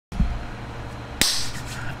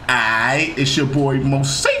It's your boy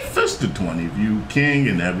Moseefus, the 20 view king,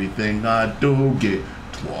 and everything I do get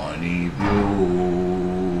 20 views.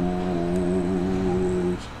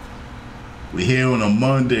 We're here on a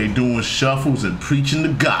Monday doing shuffles and preaching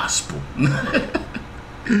the gospel.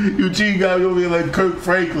 Eugene got me over here like Kirk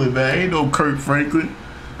Franklin, man. Ain't no Kirk Franklin.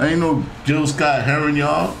 I ain't no Jill Scott Heron,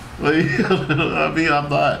 y'all. I mean,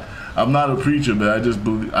 I'm not a preacher,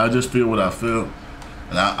 man. I just feel what I feel.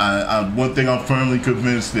 And one thing I'm firmly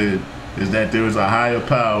convinced in is that there is a higher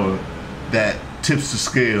power that tips the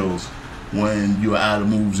scales when you're out of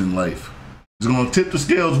moves in life. It's going to tip the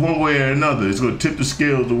scales one way or another. It's going to tip the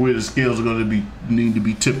scales the way the scales are going to need to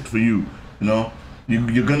be tipped for you. You know,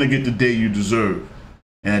 you're going to get the day you deserve.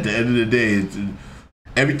 And at the end of the day,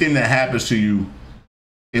 everything that happens to you,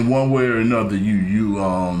 in one way or another, you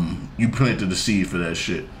planted the seed for that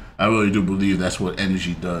shit. I really do believe that's what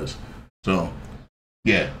energy does. So,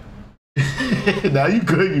 yeah. Now you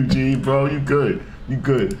good, Eugene, bro. You good. You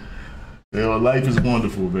good. You know, life is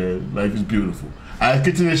wonderful, man. Life is beautiful. All right,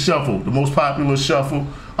 get to this shuffle. The most popular shuffle.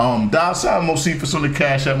 $$ Moseefus on the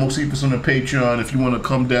Cash App, Moseefus on the Patreon if you want to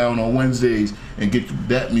come down on Wednesdays and get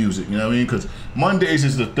that music. You know what I mean? Because Mondays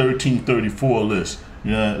is the 1334 list.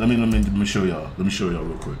 You know, let me show y'all. Let me show y'all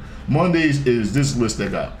real quick. Mondays is this list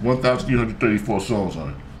that got 1,334 songs on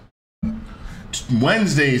it.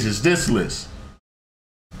 Wednesdays is this list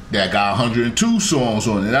that got 102 songs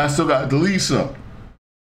on it. I still got to delete some.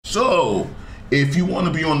 So, if you want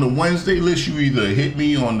to be on the Wednesday list, you either hit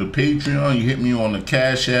me on the Patreon, you hit me on the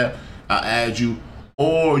Cash App, I'll add you,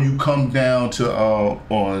 or you come down to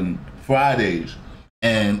on Fridays.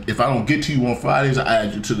 And if I don't get to you on Fridays, I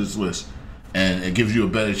add you to this list. And it gives you a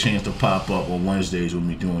better chance to pop up on Wednesdays with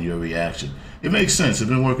me doing your reaction. It makes sense. It's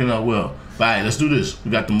been working out well. All right, let's do this.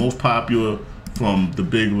 We got the most popular from the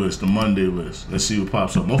big list, the Monday list. Let's see what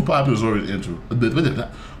pops up. Most popular is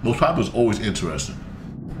always interesting.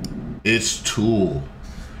 It's Tool.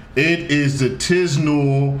 It is the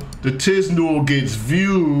Tiznul. The Tiznul gets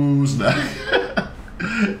views.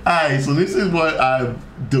 Alright, so this is what I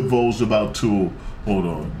divulged about Tool. Hold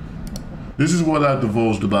on. This is what I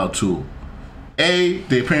divulged about Tool. They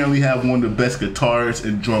apparently have one of the best guitarists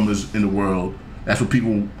and drummers in the world. That's what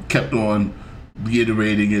people kept on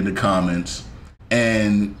reiterating in the comments.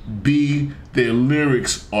 And B, their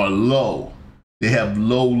lyrics are low. They have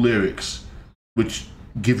low lyrics, which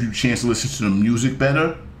give you a chance to listen to the music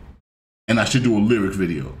better. And I should do a lyric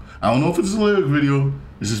video. I don't know if it's a lyric video.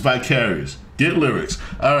 This is Vicarious. Get lyrics.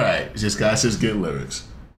 All right. This guy says get lyrics.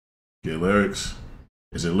 Get lyrics.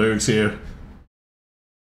 Is there lyrics here?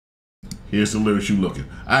 Here's the lyrics you looking.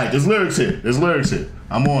 All right. There's lyrics here. There's lyrics here.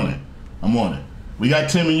 I'm on it. I'm on it. We got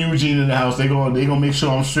Tim and Eugene in the house. They gonna make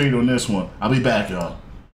sure I'm straight on this one. I'll be back, y'all.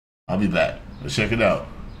 I'll be back. Let's check it out.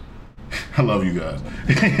 I love you guys.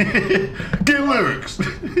 Get lyrics.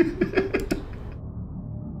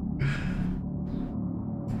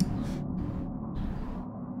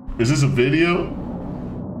 Is this a video?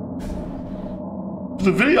 It's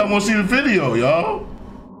a video. I want to see the video, y'all.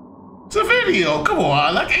 It's a video. Come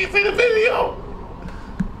on, I can't see the video.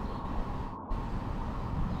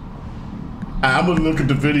 I'm gonna look at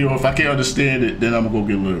the video. If I can't understand it, then I'm gonna go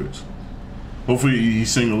get lyrics. Hopefully he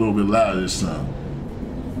sing a little bit louder this time.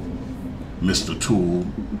 Mr. Tool,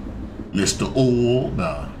 Mr. Ool.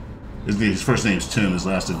 Nah, his first name is Tim. His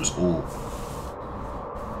last name is Ool.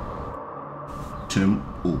 Tim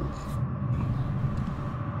Ool.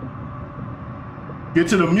 Get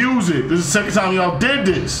to the music. This is the second time y'all did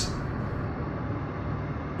this.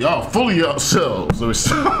 Y'all fully yourselves. Let me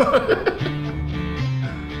start.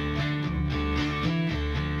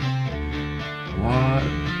 What?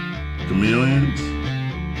 Chameleons?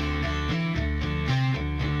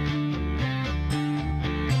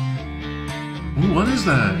 Ooh, what is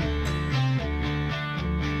that?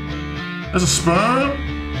 That's a sperm?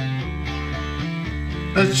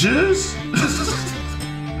 That's jizz?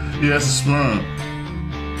 Yeah, that's a sperm.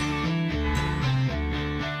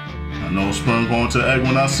 I know a sperm going to egg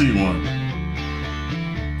when I see one.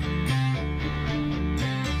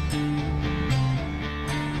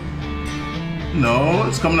 No,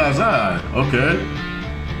 it's coming out his eye. Okay.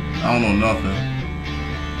 I don't know nothing.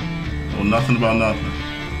 Know nothing about nothing.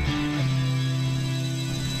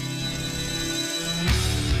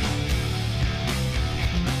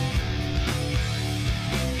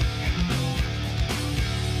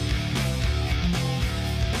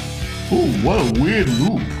 Ooh, what a weird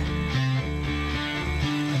loop.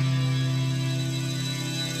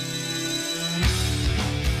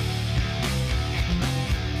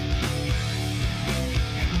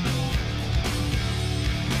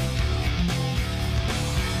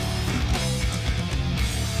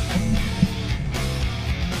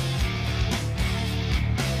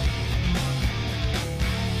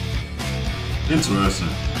 Interesting.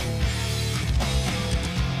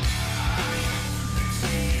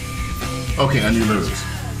 Okay, I need lyrics.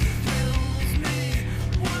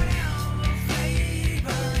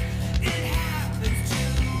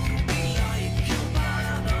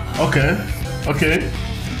 Okay, okay.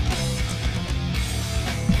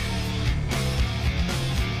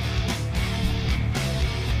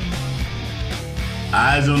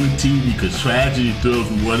 Eyes on the TV, cause tragedy thrills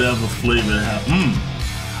with whatever flavor it has.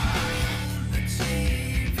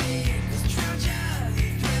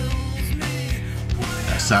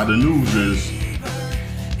 That's how the news is.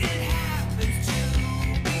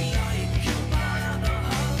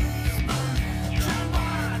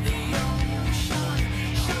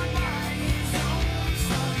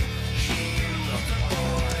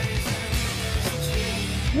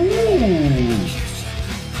 Ooh.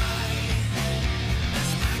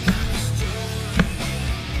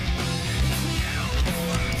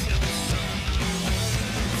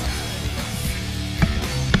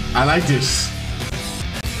 I like this.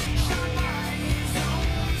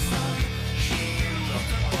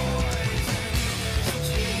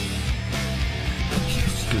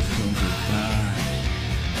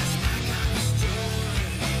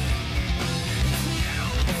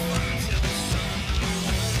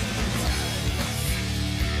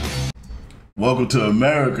 Welcome to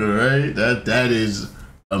America, right? That is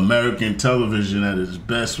American television at its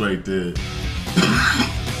best right there.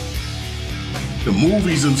 The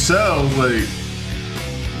movies themselves, like,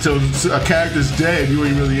 so a character's dead, you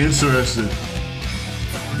ain't really interested.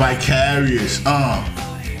 Vicarious, Ooh.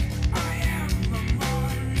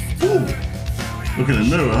 Look in the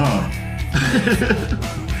mirror, huh?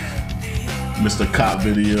 Mr. Cop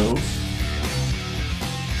videos.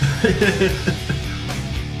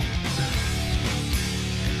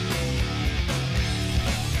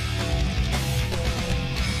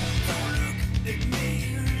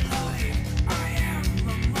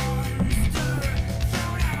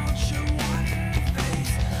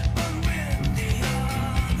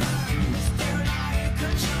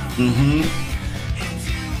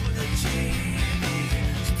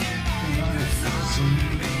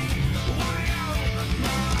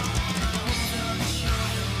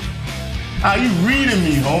 How you reading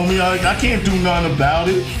me, homie? I can't do nothing about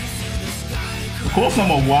it. Of course I'm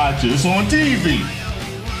gonna watch it. It's on TV.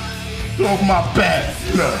 Get off my back.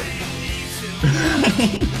 No.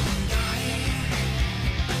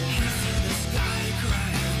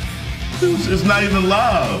 It's not even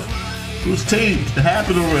live. It was taped. It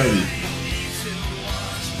happened already.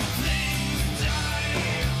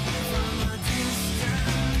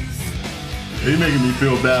 They making me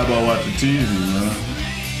feel bad about watching TV, man.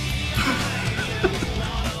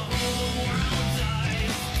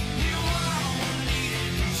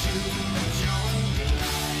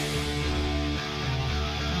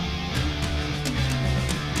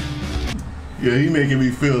 Yeah, he making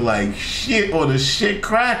me feel like shit on the shit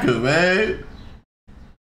cracker, man.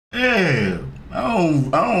 Yeah, I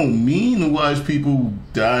don't mean to watch people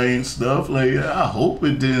die and stuff. Like, I hope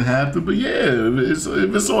it didn't happen, but yeah, if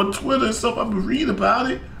it's on Twitter and stuff, I can read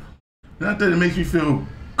about it. Not that it makes me feel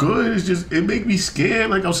good. It's just it makes me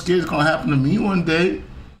scared. Like I'm scared it's gonna happen to me one day.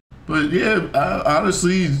 But yeah,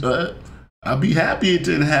 honestly, I'll be happy it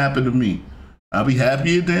didn't happen to me. I'll be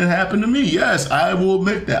happy it didn't happen to me. Yes, I will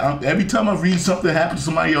admit that. Every time I read something that happened to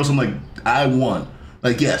somebody else, I'm like, I won.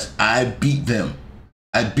 Like, yes, I beat them.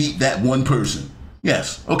 I beat that one person.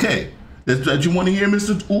 Yes, okay. That's what you want to hear,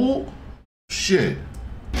 Mr. Ooh? Shit.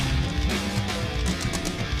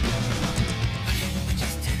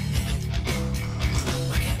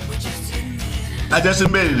 I just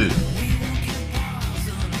admitted it.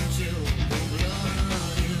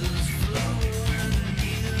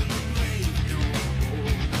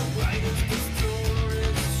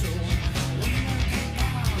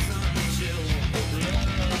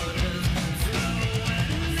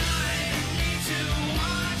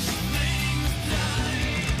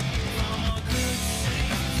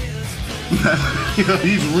 Yo,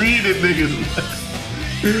 he's reading niggas.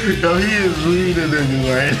 Yo, he is reading niggas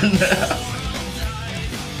right now.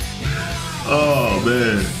 Oh,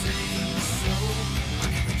 man.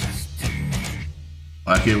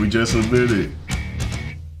 Why can't we just admit it?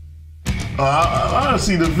 Oh, I don't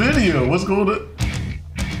see the video. What's going on?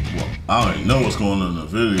 Well, I don't even know what's going on in the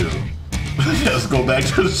video. Let's go back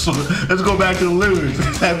to the lyrics.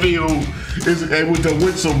 That video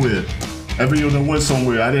went somewhere. That video that went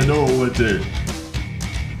somewhere. I didn't know it went there.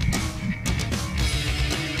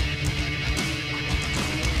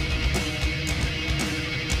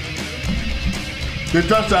 The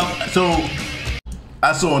touchdown. So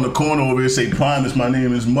I saw in the corner over here say Primus, my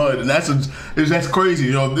name is Mud, and that's crazy.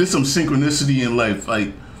 You know, there's some synchronicity in life.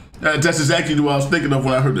 Like that's exactly what I was thinking of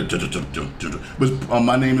when I heard the was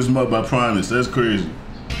my name is Mud by Primus. That's crazy.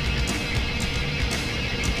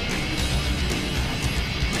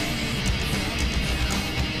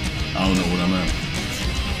 I don't know what I'm at.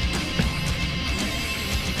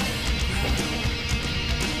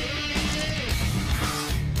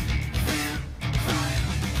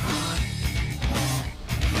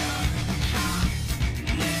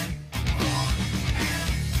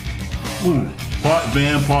 Ooh, part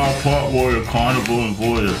vampire, part warrior, carnival, and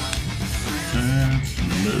voyeur. That's in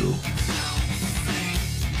the middle.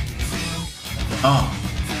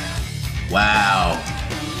 Wow.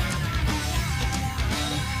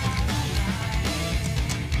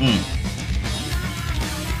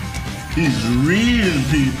 He's reading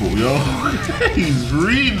people, yo. He's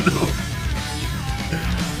reading them.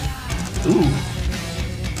 Ooh,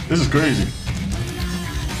 this is crazy.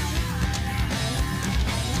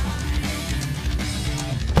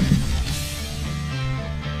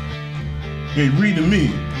 You ain't reading me.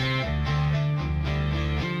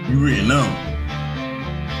 You reading them.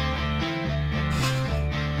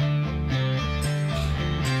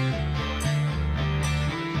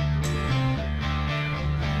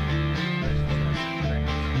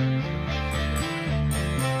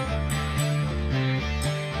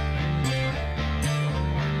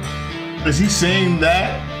 Is he saying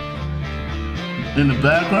that in the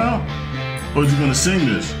background? Or is he gonna sing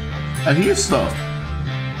this? I hear stuff.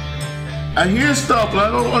 I hear stuff, but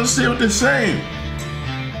I don't understand what they're saying.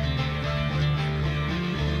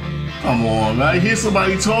 Come on, man. I hear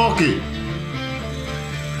somebody talking.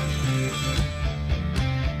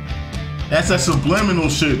 That's that subliminal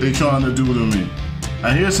shit they trying to do to me.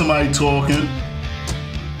 I hear somebody talking.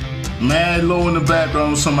 Mad low in the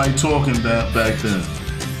background, somebody talking back then.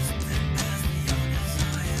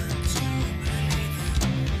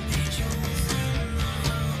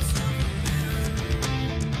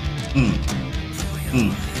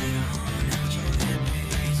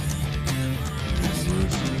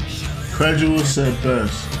 Credulous at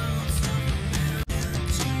best.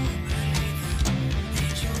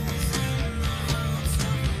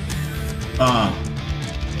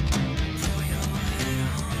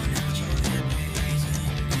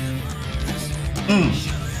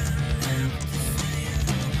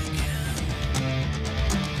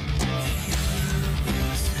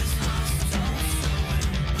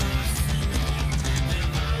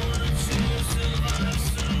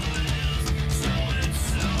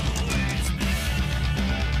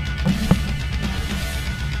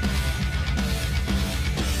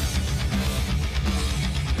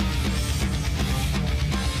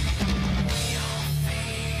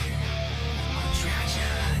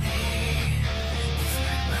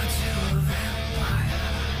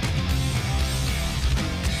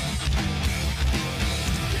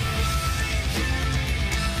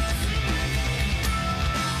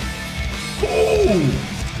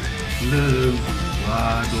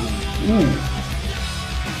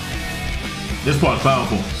 This part's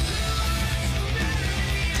powerful.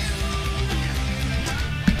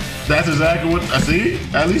 That's exactly what I see.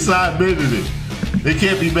 At least I admitted it. They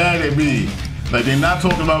can't be mad at me. Like they're not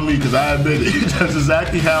talking about me because I admit it. That's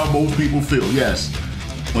exactly how most people feel. Yes.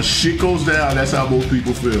 When shit goes down, that's how most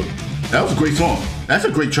people feel. That was a great song. That's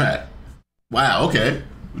a great track. Wow, okay.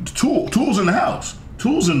 Tools in the house.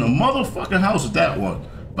 Tools in the motherfucking house with that one.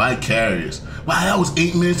 Vicarious. Wow, that was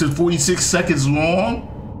 8 minutes and 46 seconds long.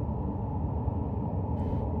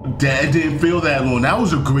 That didn't feel that long. That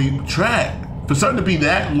was a great track. For something to be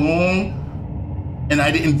that long and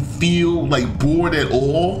I didn't feel like bored at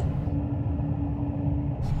all.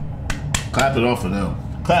 Clap it off for them.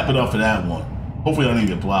 Clap it off for that one. Hopefully I didn't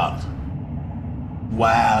get blocked.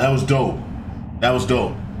 Wow, that was dope. That was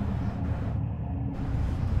dope.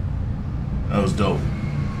 That was dope.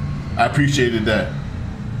 I appreciated that.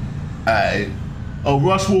 Alright. Oh,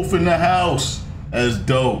 Rush Wolf in the house. That's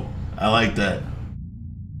dope. I like that.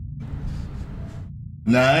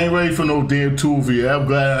 Nah, I ain't ready for no damn Tool V. I'm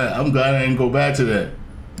glad I didn't go back to that.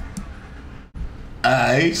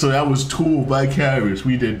 Alright, so that was Tool Vicarious.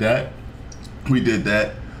 We did that. We did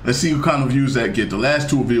that. Let's see what kind of views that get. The last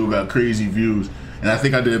Tool video got crazy views. And I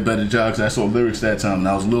think I did a better job because I saw lyrics that time and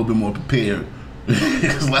I was a little bit more prepared.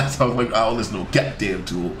 Because last time I was like, oh, listen to goddamn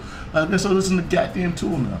Tool. I guess I'll listen to goddamn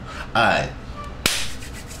Tool now. Alright.